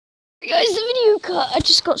Guys, the video cut. I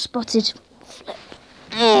just got spotted.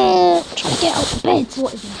 Trying to get out of bed.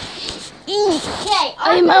 What is it? Okay,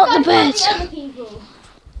 I'm out of bed. The other people.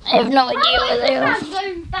 I have no idea where they are.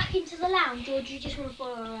 Going back into the lounge, or do you just want to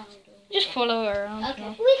follow around? Just follow her around.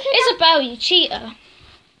 Okay. Isabel, you cheater.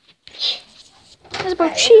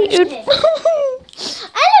 Isabel cheated.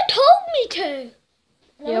 Ella told me to.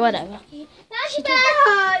 Yeah, whatever. She did.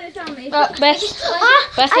 Oh,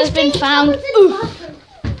 Beth has been found.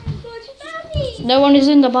 No one is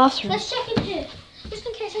in the bathroom. Let's check in here, just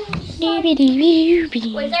in case anyone's.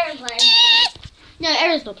 Wait, is Erin playing? No,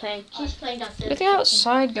 Erin's not playing. She's playing downstairs. Look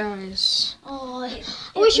outside, guys. Oh,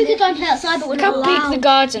 I wish we could go and play outside, but we're Look not how allowed. big the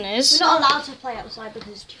garden is. We're not allowed to play outside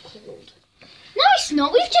because it's too cold. No, it's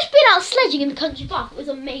not. We've just been out sledging in the country park. It was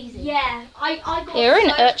amazing. Yeah, I got. Yeah, we're in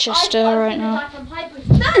Urchester right now.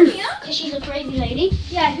 Because she's a crazy lady.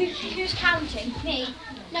 Yeah, who's counting? Me.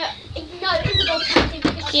 No, Isabel's counting.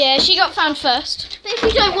 Because Yeah, she got found first. but if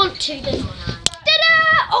you don't want to, then.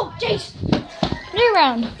 Ta-da! Oh, Jace. New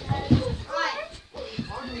round.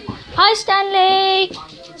 Hi, Stanley.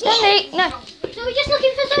 Stanley, no. So we're just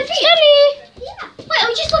looking for Sophia. Stanley. Yeah. Wait, are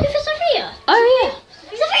we just looking for Sophia? Oh yeah.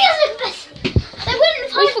 Sophia's the best. They wouldn't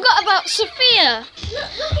We find. forgot about Sophia. Look.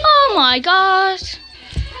 Oh my god.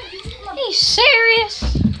 Are you serious?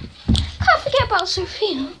 Can't forget about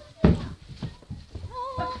Sophia.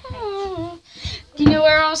 Do you know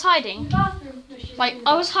where I was hiding? Like,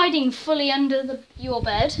 I was hiding fully under your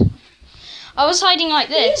bed. I was hiding like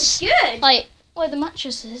this. Good. Like, where the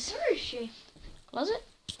mattress is. Where is she? Closet?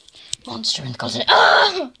 Monster in the closet.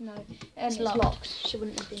 Ah! No, It's locked. She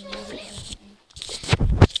wouldn't have been there. Is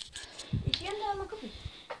she under my cupboard?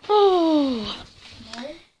 Oh. No.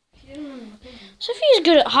 She didn't under my cupboard. Sophia's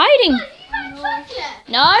good at hiding. No? No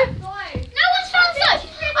one's found Sophie.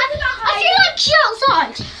 I feel like she's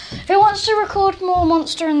outside. Who wants to record more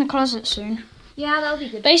Monster in the Closet soon? Yeah, that'll be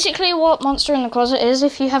good. Basically, what Monster in the Closet is,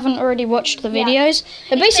 if you haven't already watched the videos,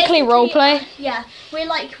 they're basically roleplay. Yeah, we're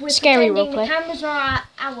Scary pretending roleplay. The cameras are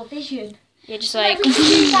our vision. You're just Yeah, like. we could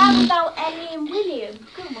do that without Ellie and William,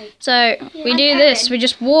 couldn't we? So we do this. We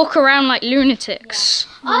just walk around like lunatics.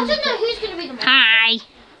 I don't know who's going to be the monster. Hi.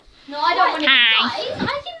 No, I don't want to. Hi. Guys,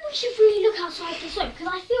 I think we should really look outside the soap because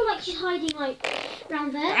I feel like she's hiding like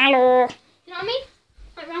round there. Hello. You know what I mean?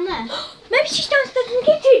 Like round there. Maybe she's downstairs in the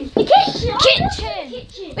kitchen. The kitchen. Kitchen.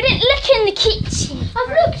 We didn't look in the kitchen. I've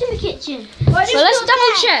looked in the kitchen. So let's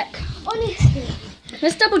double check. Honestly.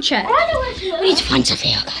 Let's double check. I know where to look. We need to find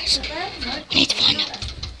Sophia, guys. We need to find her.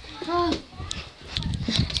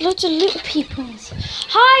 There's loads of little people.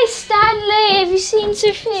 Hi, Stanley. Have you seen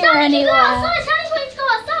Sophia Stanley can go anywhere? outside. Stanley's waiting to go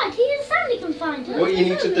outside. He and Stanley can find her. What you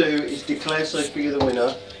need to do is declare Sophia the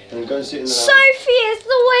winner and go and sit in the lounge. Sophia's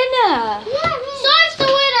the winner. Yeah, Soph's the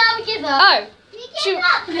winner. We give her. Oh. She,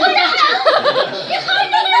 what the hell?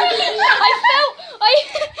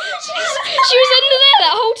 She was under there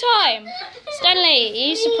that whole time. Stanley, are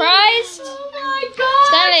you surprised? Oh my god.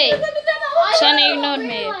 Stanley ignored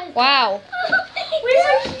me. Wow.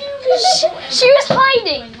 She She was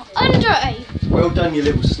hiding under a Well done, you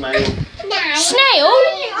little snail. snail.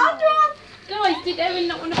 Guys, did Erin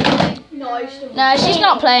not want to play? No, she didn't. No, she's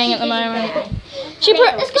not playing at the moment.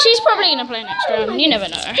 She's probably going to play next round. You never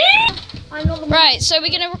know. I'm not the Right, so we're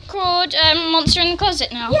going to record Monster in the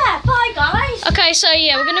Closet now. Yeah, bye guys. Okay, so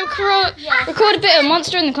yeah, we're going to record a bit of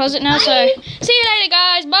Monster in the Closet now. So see you later,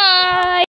 guys. Bye.